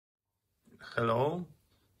Hello,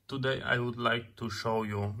 today I would like to show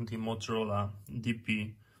you the Motorola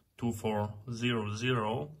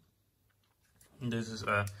DP2400. This is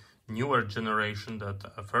a newer generation than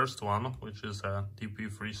the first one, which is a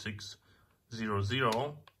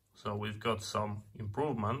DP3600. So we've got some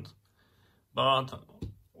improvement, but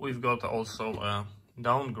we've got also a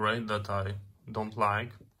downgrade that I don't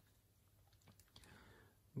like.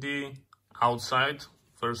 The outside,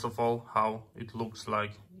 first of all, how it looks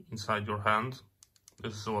like inside your hand.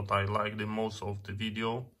 This is what I like the most of the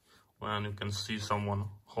video, when you can see someone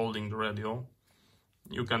holding the radio.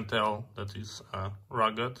 You can tell that it's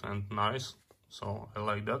rugged and nice, so I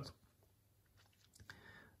like that.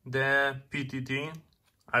 The PTT,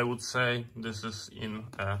 I would say this is in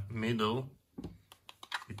a middle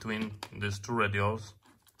between these two radios.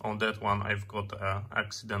 On that one I've got an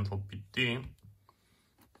accidental PT.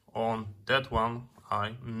 On that one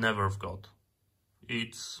I never got.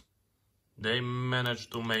 They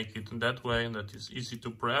managed to make it that way that is easy to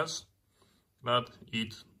press, but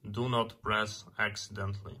it do not press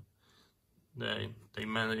accidentally. They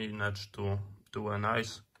managed to do a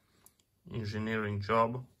nice engineering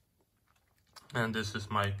job, and this is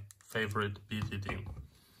my favorite PTT.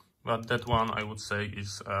 But that one I would say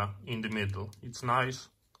is in the middle. It's nice,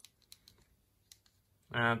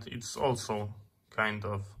 and it's also kind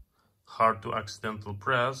of hard to accidentally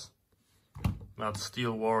press, but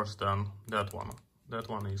still worse than that one. That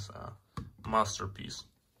one is a masterpiece.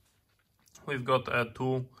 We've got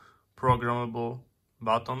two programmable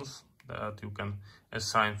buttons that you can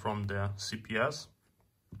assign from the CPS.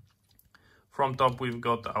 From top we've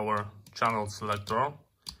got our channel selector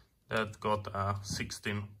that got a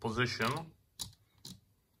 16 position,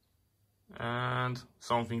 and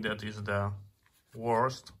something that is the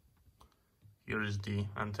worst, here is the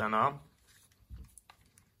antenna.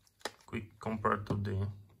 Quick compared to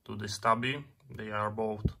the stubby, they are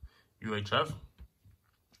both UHF.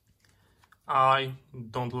 I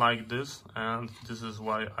don't like this, and this is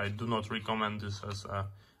why I do not recommend this as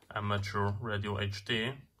a amateur radio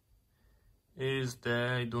HT, is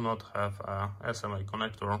they do not have a SMA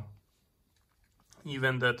connector.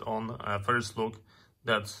 Even that on first look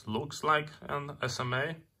that looks like an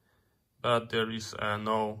SMA, but there is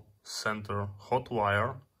no center hot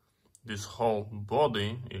wire. This whole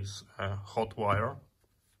body is a hot wire.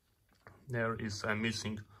 There is a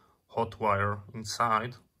missing hot wire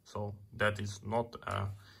inside, so that is not a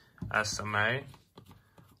SMA.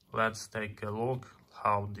 Let's take a look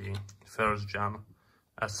how the first gen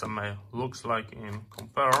SMA looks like in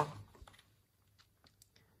compare.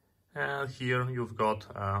 And here you've got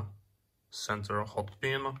a center hot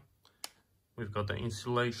pin. We've got the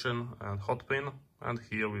insulation and hot pin, and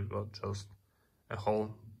here we've got just a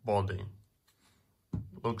whole body.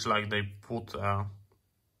 Looks like they put a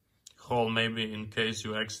hole maybe in case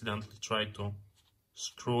you accidentally try to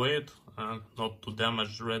screw it and not to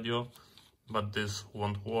damage the radio, but this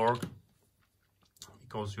won't work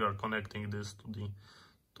because you are connecting this to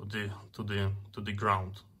the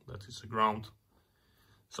ground. That is a ground.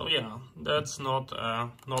 So yeah, that's not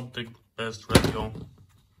the best radio.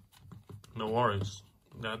 No worries.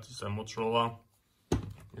 That is a Motorola.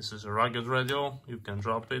 This is a rugged radio. You can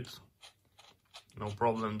drop it. No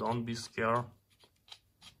problem. Don't be scared.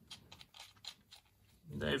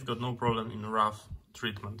 They've got no problem in rough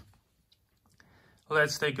treatment.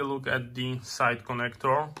 Let's take a look at the side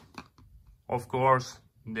connector. Of course,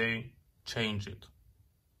 they changed it.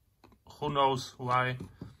 Who knows why?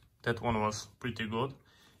 That one was pretty good.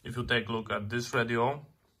 If you take a look at this radio,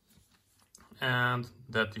 and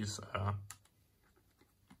that is a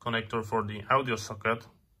connector for the audio socket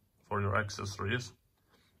for your accessories,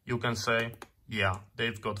 you can say, yeah,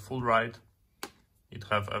 they've got full right. It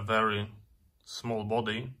have a very small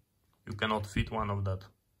body. You cannot fit one of that,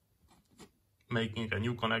 making a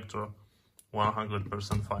new connector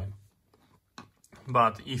 100% fine.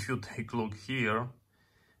 But if you take a look here,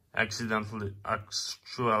 actually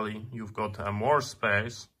you've got more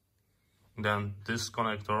space than this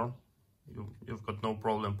connector. You've got no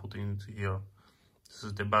problem putting it here. This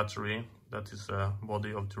is the battery, that is the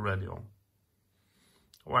body of the radio.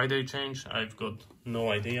 Why they change, I've got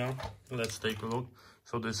no idea. Let's take a look.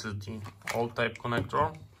 So this is the old type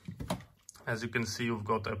connector. As you can see, you've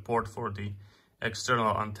got a port for the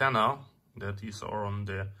external antenna that is on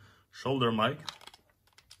the shoulder mic,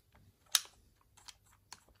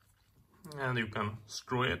 and you can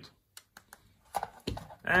screw it.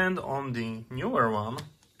 And on the newer one,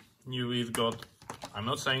 you've got, I'm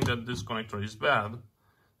not saying that this connector is bad,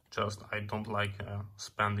 just I don't like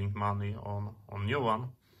spending money on new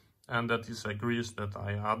one, and that is a grease that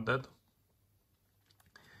I added.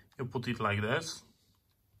 You put it like this,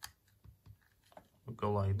 you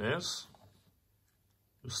go like this,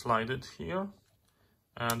 you slide it here,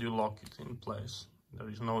 and you lock it in place. There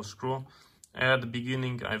is no screw. At the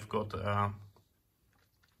beginning, I've got the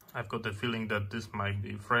feeling that this might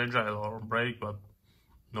be fragile or break, but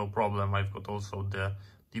no problem. I've got also the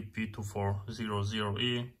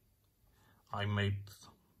DP2400 I make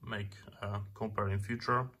compare in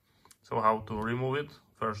future. So how to remove it?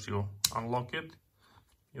 First you unlock it,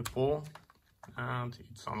 you pull, and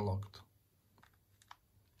it's unlocked.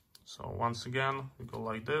 So once again, you go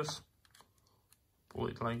like this, pull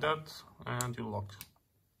it like that, and you lock.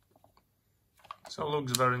 So it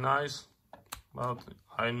looks very nice, but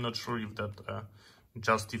I'm not sure if that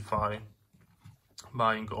justify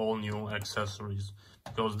buying all new accessories,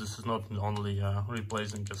 because this is not only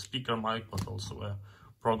replacing a speaker mic, but also a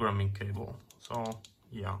programming cable. So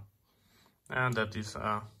yeah, and that is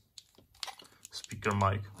a speaker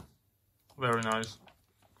mic, very nice,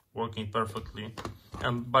 working perfectly.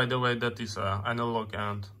 And by the way, that is analog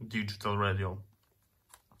and digital radio.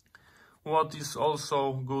 What is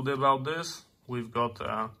also good about this, we've got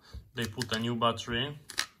they put a new battery.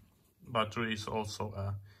 Battery is also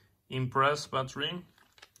a Impress battery.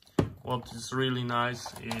 What is really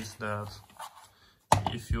nice is that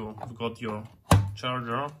if you've got your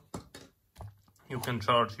charger, you can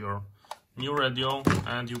charge your new radio,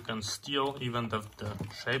 and you can still, even if the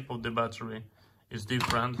shape of the battery is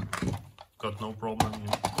different, got no problem in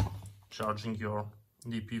charging your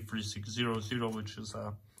DP3600, which is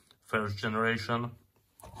a first generation.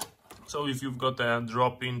 So if you've got a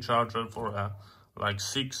drop-in charger for like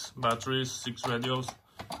 6 batteries, 6 radios,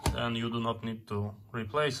 then you do not need to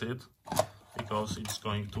replace it, because it's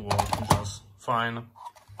going to work just fine.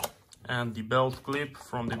 And the belt clip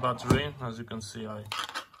from the battery, as you can see, I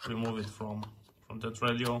remove it from that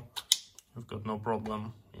radio. I've got no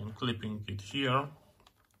problem in clipping it here.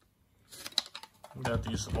 That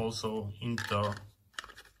is also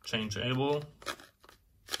interchangeable,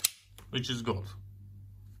 which is good.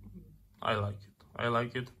 I like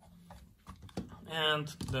it. And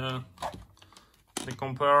the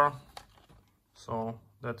compare, so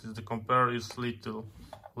that is the compare is little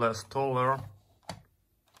less taller.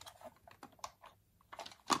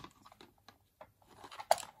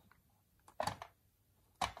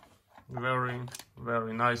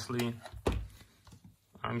 Very nicely.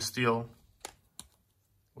 I'm still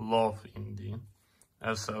love in the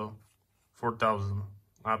SL4000,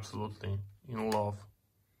 absolutely in love.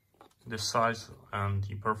 The size and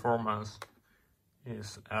the performance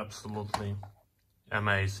is absolutely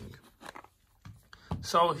amazing.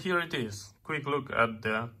 So here it is, quick look at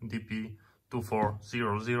the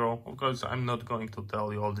DP2400. Of course, I'm not going to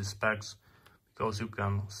tell you all the specs, because you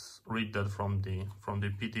can read that from the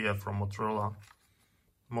PDF from Motorola.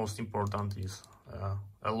 Most important is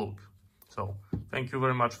a look. So thank you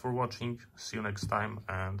very much for watching. See you next time,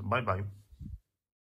 and bye bye.